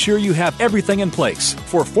to make sure you have everything in place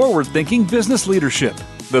for forward-thinking business leadership.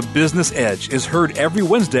 The Business Edge is heard every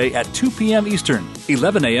Wednesday at 2 p.m. Eastern,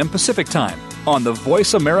 11 a.m. Pacific Time on the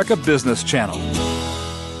Voice America Business Channel.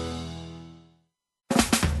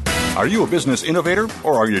 Are you a business innovator,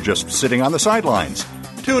 or are you just sitting on the sidelines?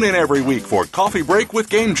 Tune in every week for Coffee Break with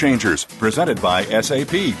Game Changers, presented by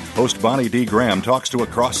SAP. Host Bonnie D. Graham talks to a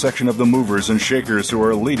cross-section of the movers and shakers who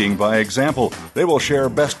are leading by example. They will share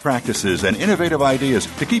best practices and innovative ideas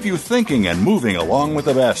to keep you thinking and moving along with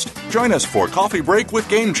the best. Join us for Coffee Break with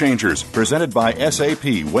Game Changers, presented by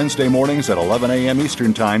SAP, Wednesday mornings at 11 a.m.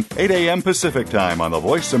 Eastern Time, 8 a.m. Pacific Time on the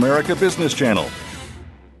Voice America Business Channel.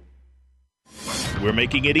 We're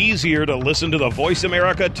making it easier to listen to the Voice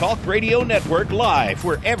America Talk Radio Network live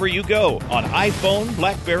wherever you go on iPhone,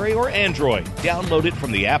 BlackBerry, or Android. Download it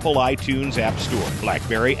from the Apple iTunes App Store,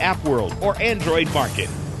 BlackBerry App World, or Android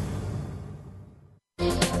Market.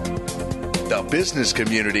 The business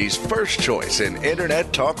community's first choice in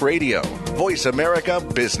Internet Talk Radio. Voice America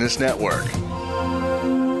Business Network.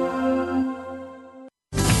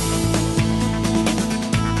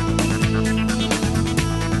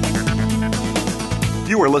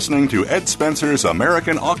 You are listening to Ed Spencer's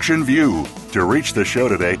American Auction View. To reach the show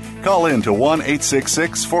today, call in to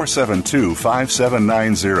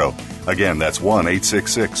 1-866-472-5790. Again, that's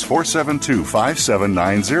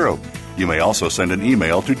 1-866-472-5790. You may also send an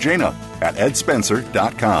email to Jana at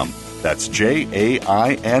edspencer.com. That's Jaina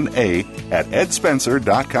at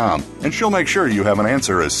edspencer.com. And she'll make sure you have an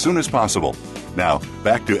answer as soon as possible. Now,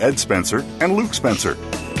 back to Ed Spencer and Luke Spencer.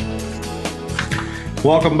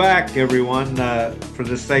 Welcome back, everyone, for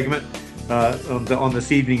this segment on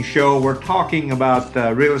this evening's show. We're talking about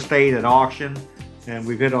real estate at auction, and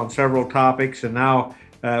we've hit on several topics. And now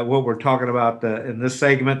what we're talking about in this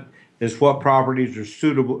segment is what properties are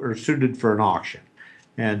suited for an auction.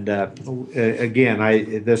 And again,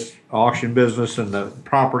 this auction business and the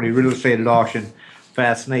property real estate at auction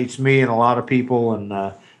fascinates me and a lot of people, and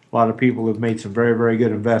a lot of people have made some very, very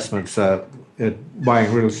good investments at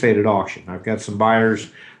buying real estate at auction. I've got some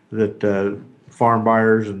buyers that, farm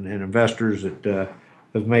buyers and investors that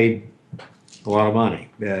have made a lot of money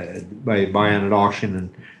by buying at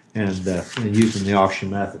auction and using the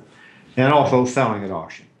auction method, and also selling at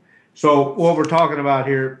auction. So what we're talking about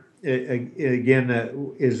here, again,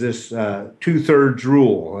 is this 2/3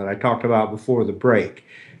 rule that I talked about before the break.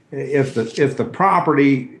 If the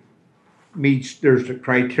property meets, there's the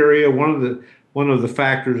criteria. One of the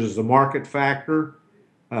factors is the market factor.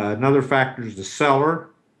 Another factor is the seller.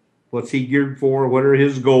 What's he geared for? What are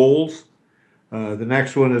his goals? The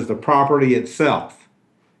next one is the property itself.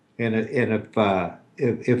 And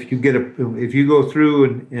if you go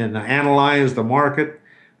through and analyze the market,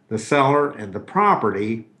 the seller, and the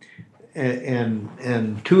property,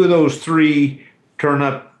 and two of those three turn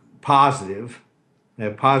up positive,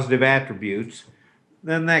 have positive attributes,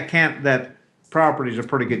 then that property is a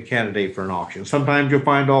pretty good candidate for an auction. Sometimes you'll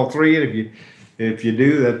find all three, and if you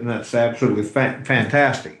do, that's absolutely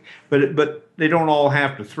fantastic. But they don't all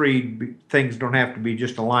have to things don't have to be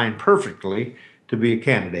just aligned perfectly to be a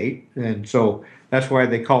candidate, and so that's why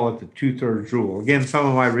they call it the 2/3 rule. Again, some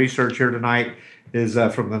of my research here tonight is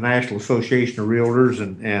from the National Association of Realtors,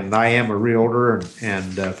 and I am a realtor,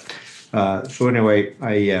 and so anyway,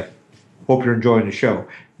 I hope you're enjoying the show.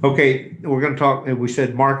 Okay, we're going to talk, we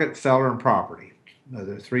said market, seller, and property.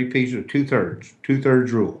 The three pieces of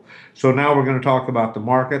 2/3 rule. So now we're going to talk about the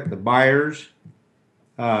market, the buyers,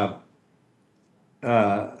 the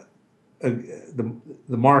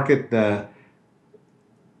market. A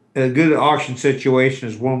good auction situation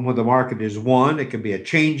is one where the market is one. It can be a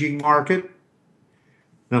changing market.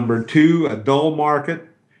 Number two, a dull market,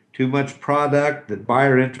 too much product that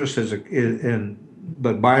buyer interest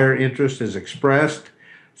but buyer interest is expressed.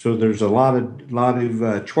 So there's a lot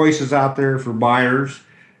of choices out there for buyers.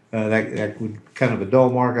 That would kind of a dull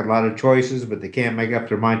market, a lot of choices, but they can't make up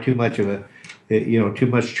their mind too much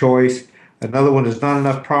choice. Another one is not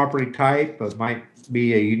enough property type, but might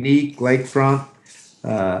be a unique lakefront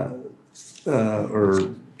or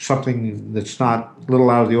something that's not a little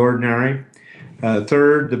out of the ordinary.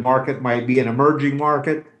 Third, the market might be an emerging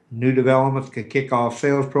market. New developments could kick off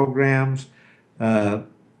sales programs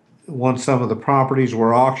once some of the properties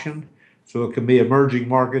were auctioned. So it can be emerging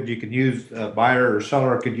market. You can use buyer or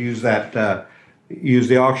seller could use the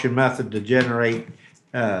auction method to generate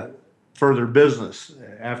further business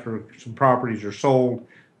after some properties are sold.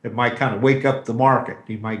 It might kind of wake up the market.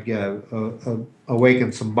 You might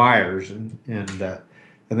awaken some buyers, and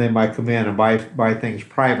they might come in and buy things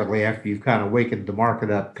privately after you've kind of wakened the market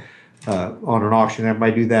up on an auction. That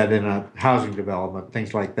might do that in a housing development,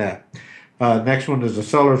 things like that. Next one is the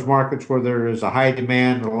seller's markets, where there is a high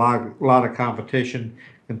demand and a lot of competition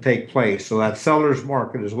can take place. So that seller's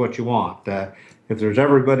market is what you want. If there's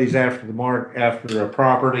everybody's after a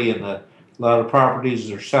property, and a lot of properties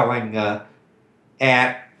are selling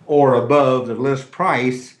at or above the list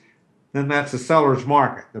price, then that's the seller's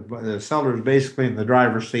market. The seller is basically in the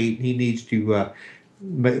driver's seat. He needs to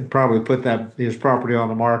probably put his property on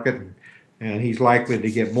the market, and he's likely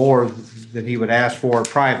to get more than he would ask for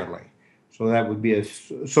privately. So that would be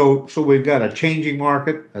so we've got a changing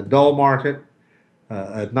market, a dull market,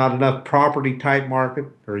 not enough property type market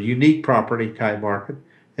or a unique property type market,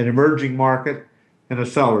 an emerging market, and a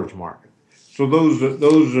seller's market. So those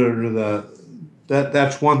are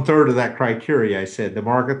that's 1/3 of that criteria. I said the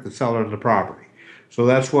market, the seller, and the property. So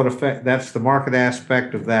that's that's the market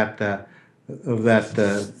aspect of that that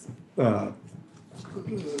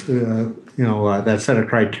set of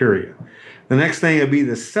criteria. The next thing would be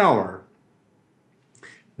the seller.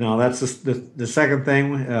 Now that's the second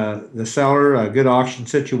thing. The seller, a good auction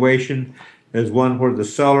situation is one where the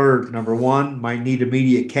seller, number one, might need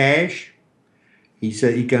immediate cash.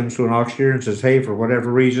 He comes to an auctioneer and says, "Hey, for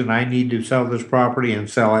whatever reason, I need to sell this property and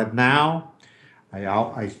sell it now. I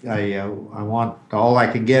want all I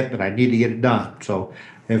can get, but I need to get it done." So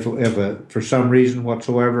if for some reason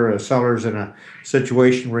whatsoever a seller's in a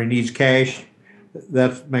situation where he needs cash,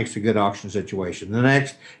 that makes a good auction situation. The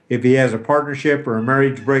next, if he has a partnership or a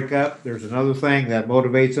marriage breakup, there's another thing that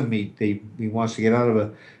motivates him. He wants to get out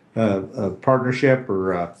of a partnership,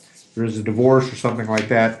 or there's a divorce or something like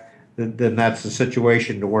that. Then that's the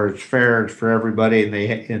situation to where it's fair, it's for everybody,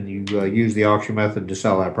 and you use the auction method to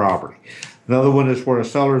sell that property. Another one is where a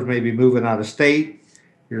seller's maybe moving out of state.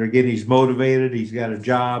 Here again, he's motivated. He's got a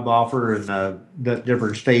job offer in a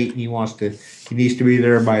different state, and he needs to be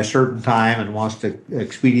there by a certain time, and wants to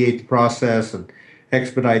expedite the process and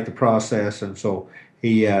expedite the process. And so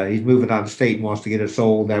he's moving out of state and wants to get it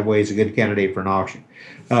sold. That way, he's a good candidate for an auction.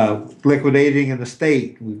 Liquidating in the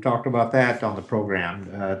state, we've talked about that on the program.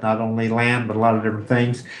 Not only land, but a lot of different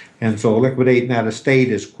things. And so liquidating that estate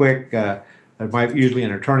is quick. There might usually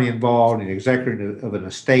an attorney involved, an executive of an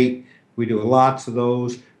estate. We do lots of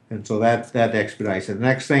those, and so that expedites it. The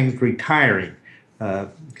next thing is retiring.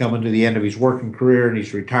 Coming to the end of his working career, and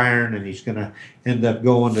he's retiring, and he's going to end up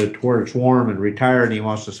going to where it's warm and retire, and he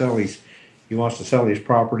wants to sell his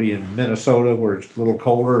property in Minnesota where it's a little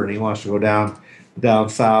colder, and he wants to go down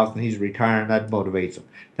south, and he's retiring. That motivates him.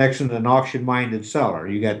 Next is an auction-minded seller.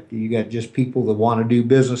 You got just people that want to do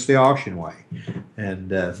business the auction way, and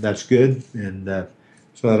that's good. And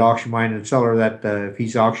so that auction-minded seller, that if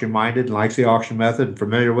he's auction-minded and likes the auction method and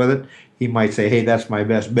familiar with it, he might say, "Hey, that's my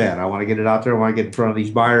best bet. I want to get it out there. I want to get in front of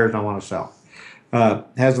these buyers. And I want to sell."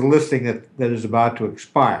 Has a listing that is about to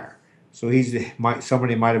expire. So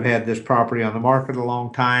somebody might have had this property on the market a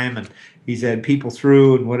long time, and he's had people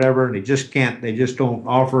through and whatever, and they just don't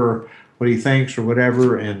offer what he thinks or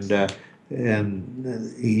whatever, and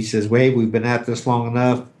he says, "Wait, we've been at this long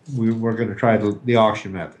enough. We're going to try the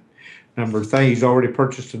auction method." Number three, he's already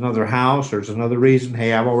purchased another house. There's another reason.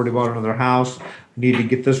 "Hey, I've already bought another house. I need to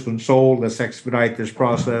get this one sold. Let's expedite this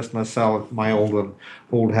process, and let's sell my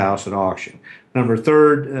old house at auction." Number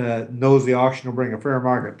third, knows the auction will bring a fair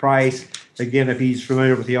market price. Again, if he's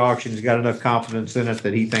familiar with the auction, he's got enough confidence in it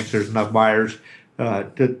that he thinks there's enough buyers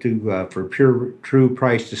for pure, true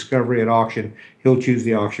price discovery at auction. He'll choose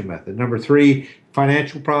the auction method. Number three,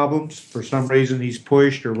 financial problems. For some reason, he's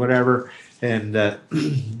pushed or whatever, and it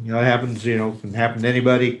happens. Can happen to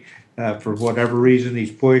anybody. For whatever reason,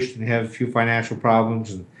 he's pushed and has a few financial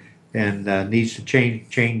problems, and needs to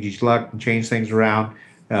change his luck and change things around.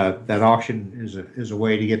 That auction is a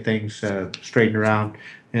way to get things straightened around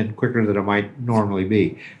and quicker than it might normally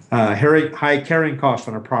be. High carrying costs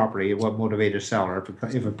on a property, what motivates a seller.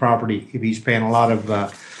 If he's paying a lot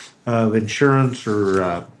of insurance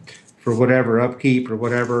or for whatever upkeep or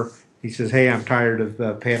whatever, he says, "Hey, I'm tired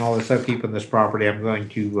of paying all this upkeep on this property. I'm going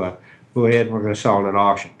to go ahead and we're going to sell it at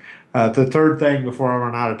auction." The third thing, before I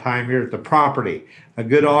run out of time here, is the property. A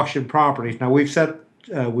good auction properties. Now we've set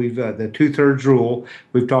the 2/3 rule.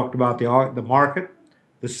 We've talked about the market,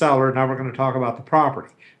 the seller. Now we're going to talk about the property.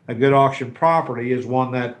 A good auction property is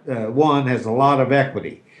one that has a lot of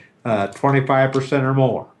equity, 25% or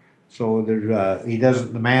more. So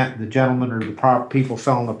the gentleman or the people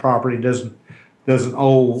selling the property doesn't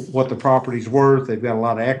owe what the property's worth. They've got a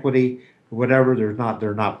lot of equity, or whatever. They're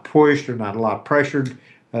not pushed. They're not a lot pressured.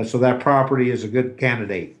 So that property is a good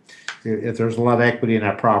candidate if there's a lot of equity in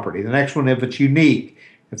that property. The next one, if it's unique,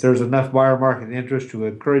 if there's enough buyer market interest to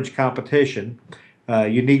encourage competition.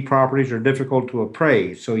 Unique properties are difficult to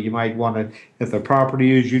appraise, so you might want to, if the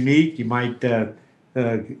property is unique, you might go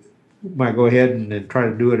ahead and try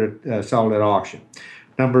to do it sell it at auction.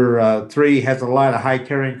 Number three, has a lot of high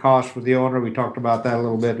carrying costs for the owner. We talked about that a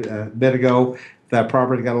little bit ago. If that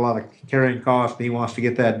property got a lot of carrying costs and he wants to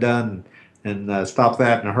get that done and stop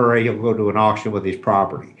that in a hurry. He'll go to an auction with his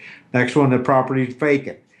property. Next one, the property is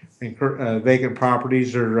vacant. Vacant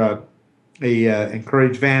properties are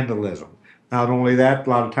encourage vandalism. Not only that, a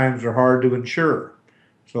lot of times they're hard to insure.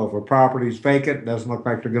 So if a property is vacant, it doesn't look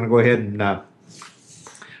like they're going to go ahead and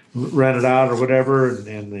rent it out or whatever,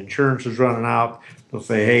 and the insurance is running out, they'll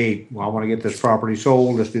say, hey, well, I want to get this property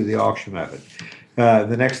sold, let's do the auction method.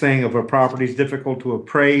 The next thing, if a property is difficult to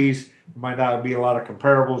appraise, there might not be a lot of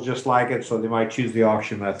comparables just like it, so they might choose the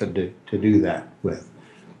auction method to do that with.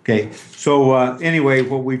 Okay, so anyway,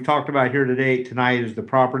 what we've talked about here tonight is the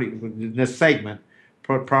property, in this segment,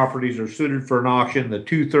 properties are suited for an auction, the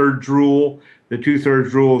 2/3 rule. The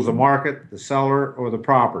 2/3 rule is the market, the seller, or the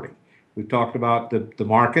property. We've talked about the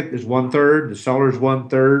market is 1/3, the seller is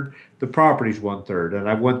 1/3, the property is 1/3, and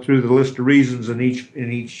I went through the list of reasons in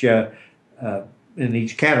each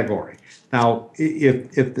category. Now,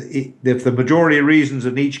 if the majority of reasons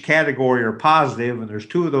in each category are positive, and there's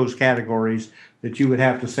 2 of those categories that you would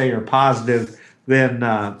have to say are positive, then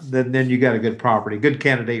you got a good property, good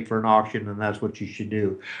candidate for an auction, and that's what you should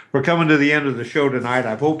do. We're coming to the end of the show tonight.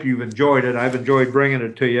 I hope you've enjoyed it. I've enjoyed bringing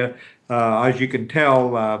it to you. As you can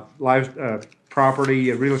tell,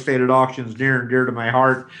 property, real estate at auctions near and dear to my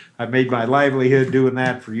heart. I've made my livelihood doing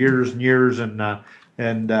that for years and years, and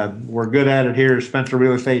we're good at it here at Spencer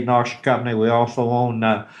Real Estate and Auction Company. We also own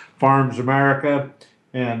Farms America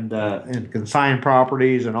and consign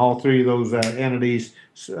properties, and all 3 of those entities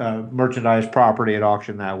merchandise property at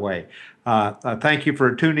auction that way. Thank you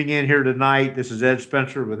for tuning in here tonight. This is Ed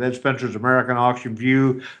Spencer with Ed Spencer's American Auction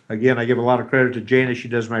View. Again, I give a lot of credit to Jana. She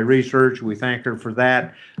does my research. We thank her for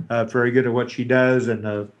that. Very good at what she does,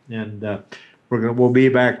 and we'll be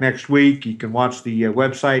back next week. You can watch the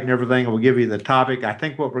website and everything. We'll give you the topic. I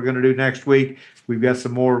think what we're going to do next week, we've got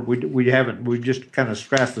some more. We just kind of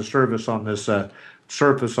scratched the surface on this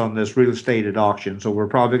real estate at auction. So we're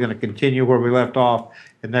probably going to continue where we left off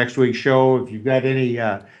in next week's show. If you've got any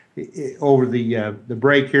over the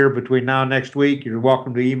break here between now and next week, you're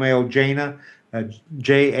welcome to email Jana,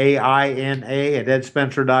 Jaina at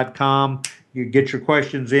edspencer.com. You get your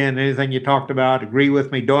questions in, anything you talked about, agree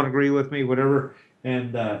with me, don't agree with me, whatever,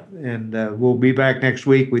 and we'll be back next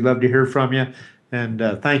week. We'd love to hear from you, and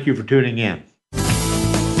thank you for tuning in.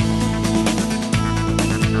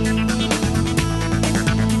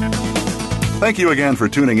 Thank you again for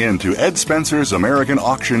tuning in to Ed Spencer's American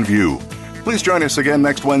Auction View. Please join us again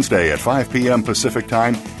next Wednesday at 5 p.m. Pacific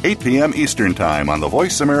Time, 8 p.m. Eastern Time on the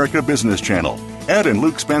Voice America Business Channel. Ed and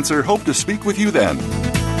Luke Spencer hope to speak with you then.